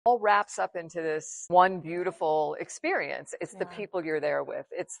all wraps up into this one beautiful experience. It's the people you're there with.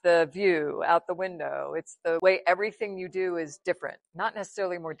 It's the view out the window. It's the way everything you do is different. Not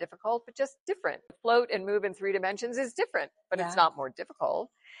necessarily more difficult, but just different. Float and move in 3 dimensions is different, but it's not more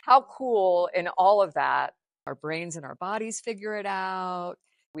difficult. How cool in all of that, our brains and our bodies figure it out.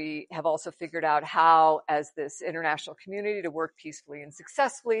 We have also figured out how, as this international community, to work peacefully and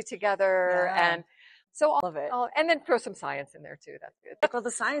successfully together. And so all of it. And then throw some science in there too. That's good. Well, the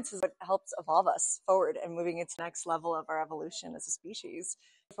science is what helps evolve us forward and moving into the next level of our evolution as a species.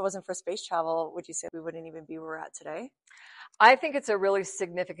 If it wasn't for space travel, would you say we wouldn't even be where we're at today? I think it's a really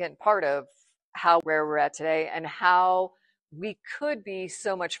significant part of where we're at today and how we could be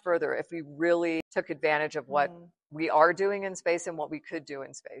so much further if we really took advantage of what we are doing in space and what we could do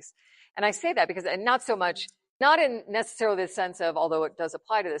in space. And I say that because, and not so much, not in necessarily the sense of, although it does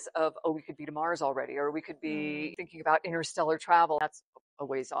apply to this, of, oh, we could be to Mars already, or we could be thinking about interstellar travel. That's a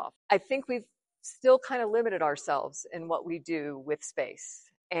ways off. I think we've still kind of limited ourselves in what we do with space.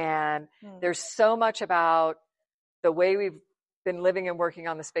 And there's so much about the way we've been living and working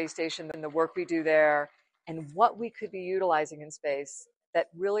on the space station and the work we do there and what we could be utilizing in space that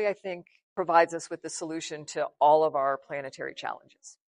really, I think, provides us with the solution to all of our planetary challenges.